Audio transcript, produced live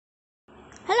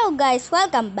Hello guys,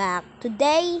 welcome back.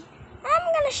 Today, I'm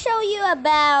gonna show you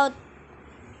about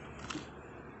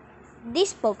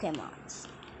these Pokemons.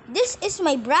 This is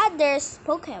my brother's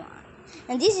Pokemon.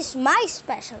 And this is my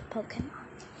special Pokemon.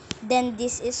 Then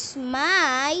this is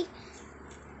my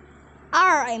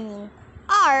our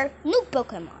new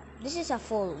Pokemon. This is a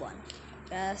full one.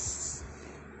 Yes.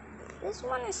 This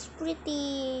one is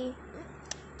pretty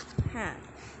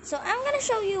So I'm gonna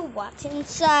show you what's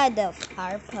inside of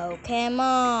our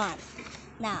Pokemon.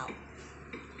 Now,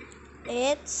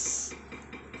 it's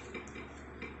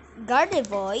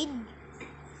Gardevoid,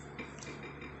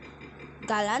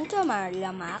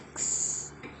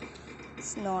 Max,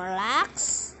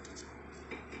 Snorlax,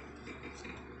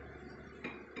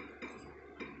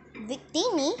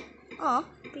 Victini, oh,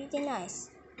 pretty nice.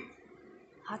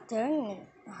 Hatterene,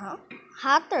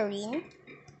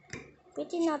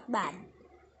 pretty not bad.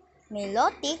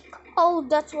 Milotic, oh,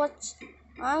 that's what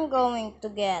I'm going to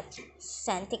get.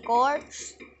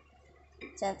 Centicorch,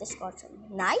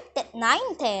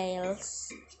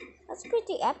 Ninetales, that's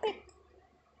pretty epic.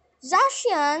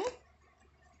 Zacian,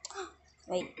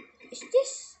 wait, is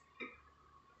this?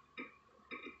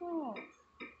 Nah.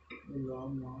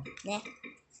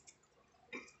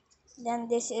 Then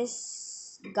this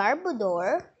is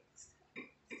Garbodor,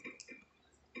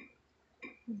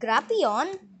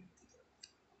 Grapion,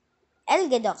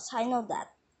 Elgedox, I know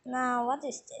that. Now, what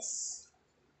is this?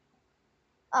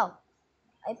 Oh,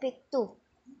 I picked two.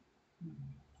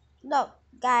 Look,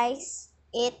 guys,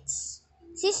 it's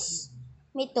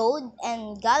Sismitoad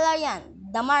and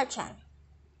Galarian, the Marchand.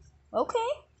 Okay,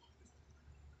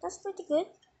 that's pretty good.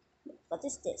 What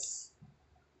is this?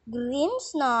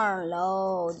 Grimmsnarl.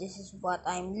 Oh, this is what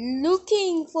I'm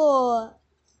looking for.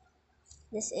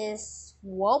 This is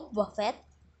Wobbuffet.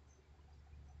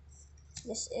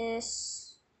 This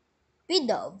is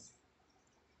Pidove.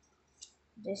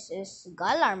 This is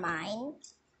Galarmine.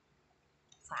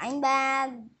 Fine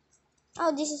Bag.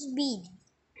 Oh, this is Bead.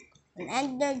 An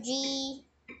Energy.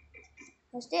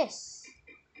 What's this?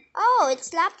 Oh,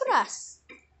 it's Lapras.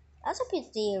 That's a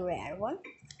pretty rare one.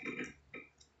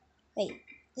 Wait,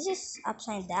 this is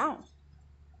upside down.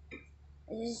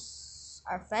 This is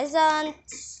our pheasant.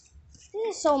 This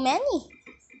is so many.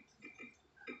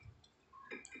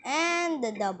 And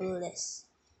the double list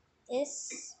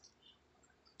is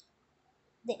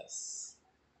this.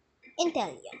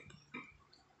 Intelligent.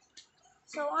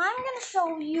 So I'm gonna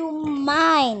show you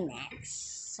mine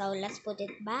next. So let's put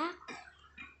it back.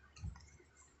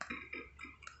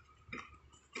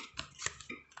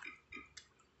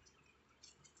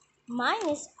 Mine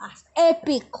is an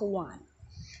epic one.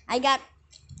 I got.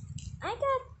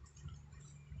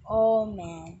 Oh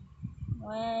man,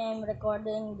 when I'm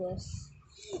recording this,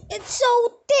 it's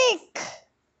so thick.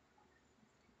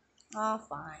 Oh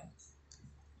fine.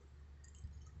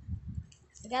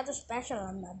 I got a special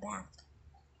on my back.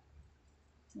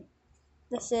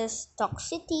 This is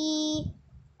Toxicity.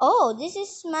 Oh, this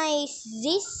is my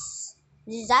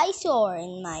Zysor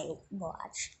in my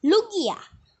watch. Lugia.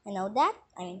 I know that.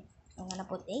 I'm gonna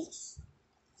put Ace.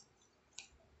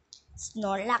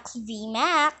 Snorlax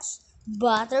VMAX.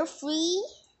 Butterfree.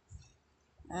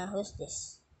 Who's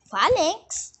this?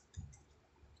 Phalanx.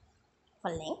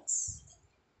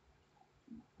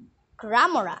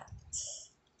 Cramorat.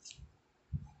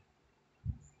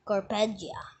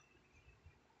 Corpegia.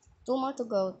 Two more to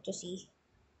go to see.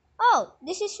 Oh,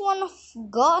 this is one of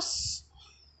Gauss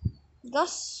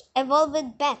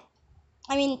evolved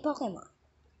Pokemon.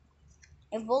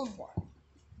 Evolved one.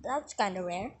 That's kind of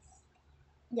rare.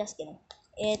 Just kidding.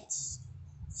 It's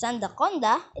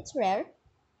Sandaconda. It's rare.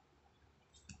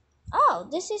 Oh,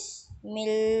 this is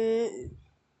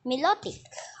Milotic.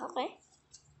 Okay.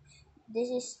 This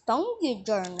is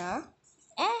Tongue-Journer.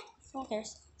 Who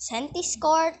cares?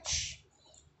 Centiscorch.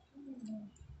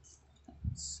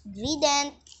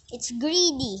 Greedent. It's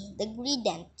Greedy. The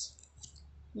Greedent.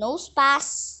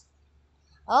 Nosepass.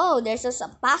 Oh, there's a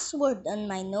password on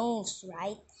my nose,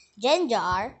 right?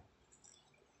 Genjar.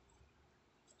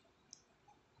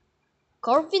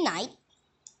 Corviknight.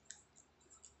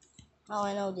 Oh,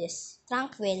 I know this.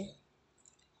 Tranquil.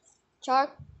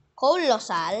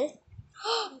 Colossal.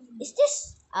 Is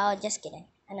this? Oh, just kidding.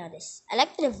 I know this.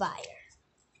 Electivire.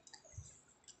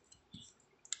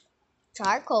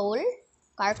 Carcoal,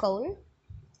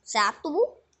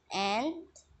 Satu, and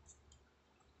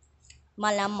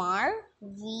Malamar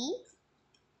V.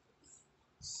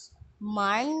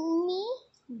 Marnie.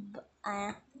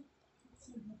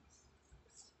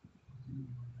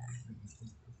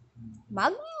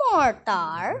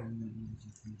 Magmortar.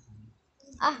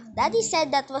 Daddy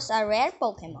said that was a rare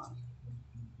Pokemon.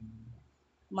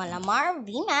 Malamar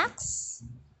VMAX,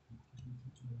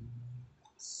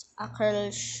 a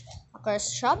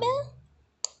curse shovel,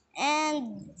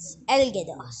 and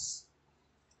Elgidos.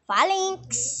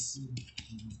 Phalanx,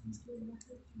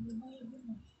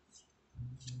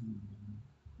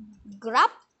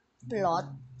 Grapplot,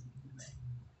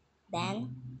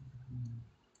 then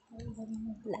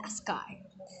last card,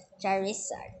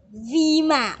 Charizard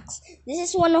VMAX. This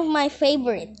is one of my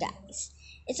favorite guys.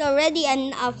 It's already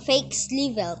a fake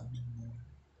sleeve out.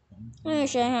 I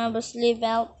wish I have a sleeve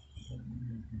out.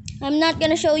 I'm not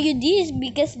gonna show you this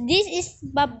because this is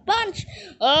a bunch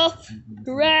of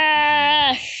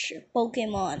trash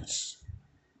Pokemons.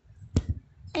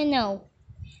 I know.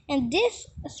 And this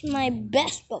is my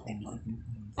best Pokemon.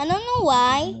 I don't know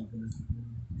why.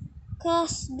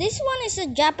 Cause this one is a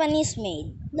Japanese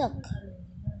made. Look.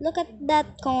 Look at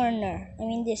that corner. I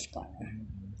mean this corner.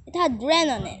 It had red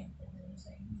on it.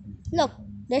 Look,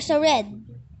 there's a red.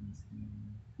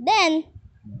 Then,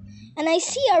 and I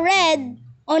see a red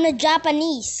on a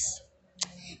Japanese.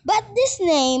 But this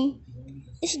name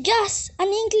is just an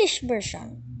English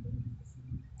version.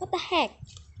 What the heck?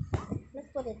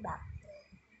 Let's put it back.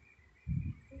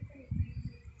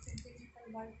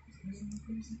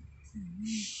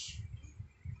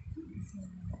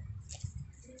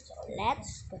 So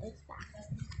let's put it back.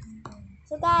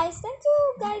 So guys, thank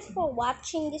you guys for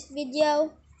watching this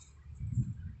video.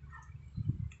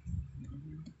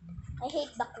 I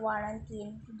hate the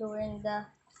quarantine during the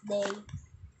day.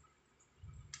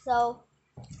 So,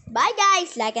 bye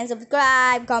guys. Like and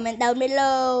subscribe. Comment down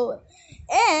below.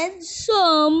 And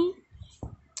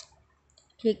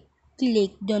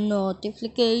click the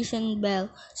notification bell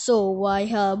so I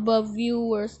have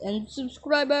viewers and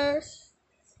subscribers.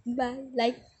 Bye.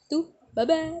 Like to. Bye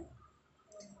bye.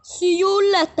 See you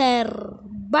later.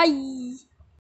 Bye.